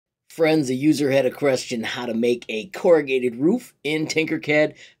Friends, a user had a question how to make a corrugated roof in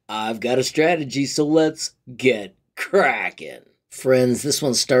Tinkercad. I've got a strategy, so let's get cracking. Friends, this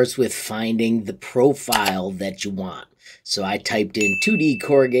one starts with finding the profile that you want. So I typed in 2D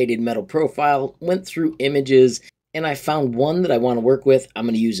corrugated metal profile, went through images, and I found one that I want to work with. I'm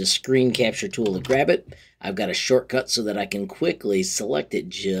going to use a screen capture tool to grab it. I've got a shortcut so that I can quickly select it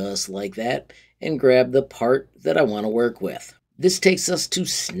just like that and grab the part that I want to work with. This takes us to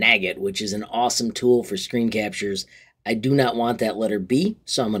Snagit, which is an awesome tool for screen captures. I do not want that letter B,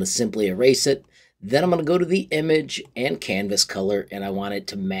 so I'm going to simply erase it. Then I'm going to go to the image and canvas color, and I want it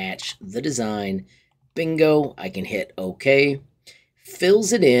to match the design. Bingo, I can hit OK.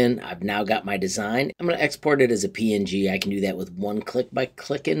 Fills it in. I've now got my design. I'm going to export it as a PNG. I can do that with one click by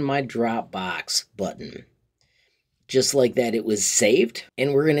clicking my Dropbox button. Just like that, it was saved.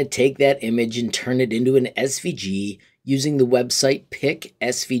 And we're going to take that image and turn it into an SVG using the website Pick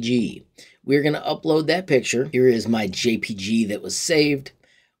SVG. We're going to upload that picture. Here is my JPG that was saved.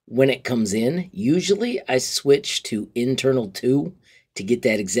 When it comes in, usually I switch to internal 2 to get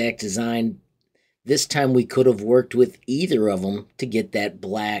that exact design. This time we could have worked with either of them to get that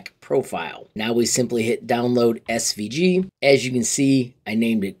black profile. Now we simply hit download SVG. As you can see, I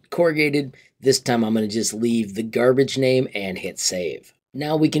named it corrugated. This time I'm going to just leave the garbage name and hit save.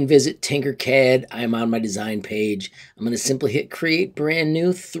 Now we can visit Tinkercad. I'm on my design page. I'm going to simply hit create brand new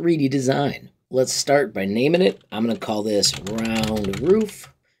 3D design. Let's start by naming it. I'm going to call this round roof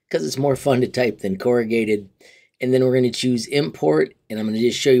because it's more fun to type than corrugated. And then we're going to choose import, and I'm going to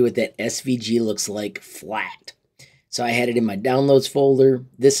just show you what that SVG looks like flat. So I had it in my downloads folder.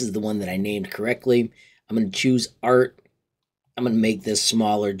 This is the one that I named correctly. I'm going to choose art. I'm going to make this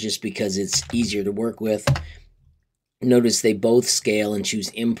smaller just because it's easier to work with. Notice they both scale and choose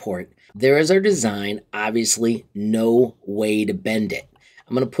import. There is our design. Obviously, no way to bend it.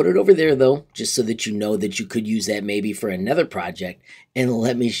 I'm going to put it over there though, just so that you know that you could use that maybe for another project. And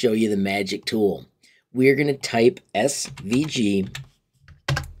let me show you the magic tool. We're going to type SVG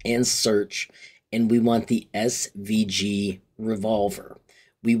and search, and we want the SVG revolver.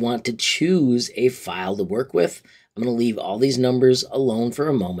 We want to choose a file to work with. I'm going to leave all these numbers alone for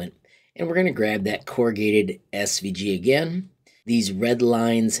a moment. And we're going to grab that corrugated SVG again. These red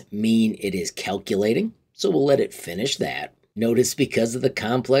lines mean it is calculating, so we'll let it finish that. Notice because of the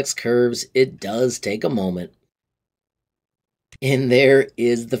complex curves, it does take a moment. And there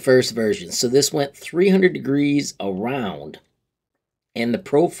is the first version. So this went 300 degrees around, and the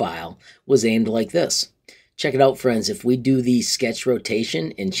profile was aimed like this. Check it out, friends. If we do the sketch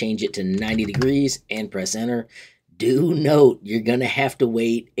rotation and change it to 90 degrees and press enter, do note you're going to have to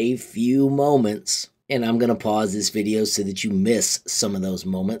wait a few moments, and I'm going to pause this video so that you miss some of those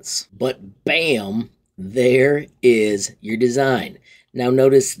moments. But bam, there is your design. Now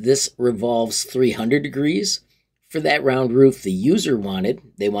notice this revolves 300 degrees. For that round roof the user wanted,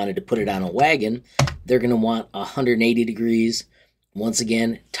 they wanted to put it on a wagon, they're going to want 180 degrees. Once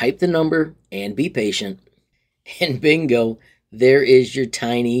again, type the number and be patient. And bingo, there is your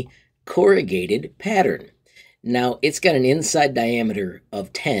tiny corrugated pattern. Now, it's got an inside diameter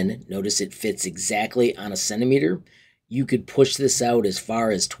of 10. Notice it fits exactly on a centimeter. You could push this out as far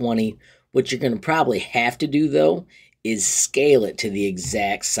as 20. What you're going to probably have to do, though, is scale it to the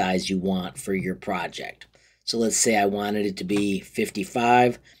exact size you want for your project. So let's say I wanted it to be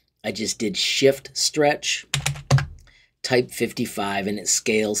 55. I just did shift stretch, type 55, and it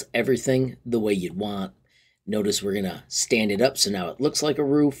scales everything the way you'd want. Notice we're going to stand it up so now it looks like a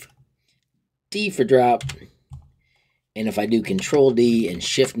roof. D for drop. And if I do Control D and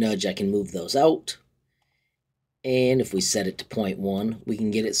Shift Nudge, I can move those out. And if we set it to 0.1, we can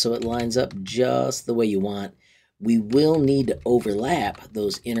get it so it lines up just the way you want. We will need to overlap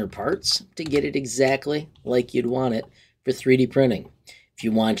those inner parts to get it exactly like you'd want it for 3D printing. If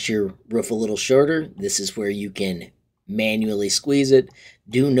you want your roof a little shorter, this is where you can manually squeeze it.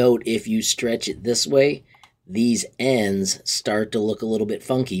 Do note if you stretch it this way, these ends start to look a little bit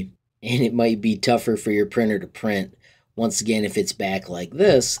funky, and it might be tougher for your printer to print. Once again, if it's back like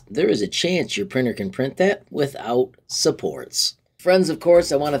this, there is a chance your printer can print that without supports. Friends, of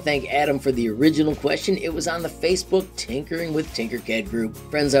course, I want to thank Adam for the original question. It was on the Facebook Tinkering with Tinkercad group.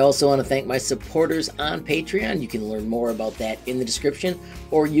 Friends, I also want to thank my supporters on Patreon. You can learn more about that in the description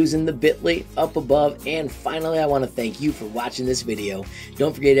or using the bit.ly up above. And finally, I want to thank you for watching this video.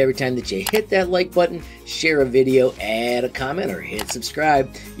 Don't forget every time that you hit that like button, share a video, add a comment, or hit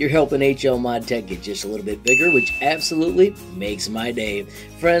subscribe. You're helping HLModTech get just a little bit bigger, which absolutely makes my day.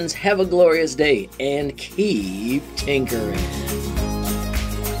 Friends, have a glorious day and keep tinkering.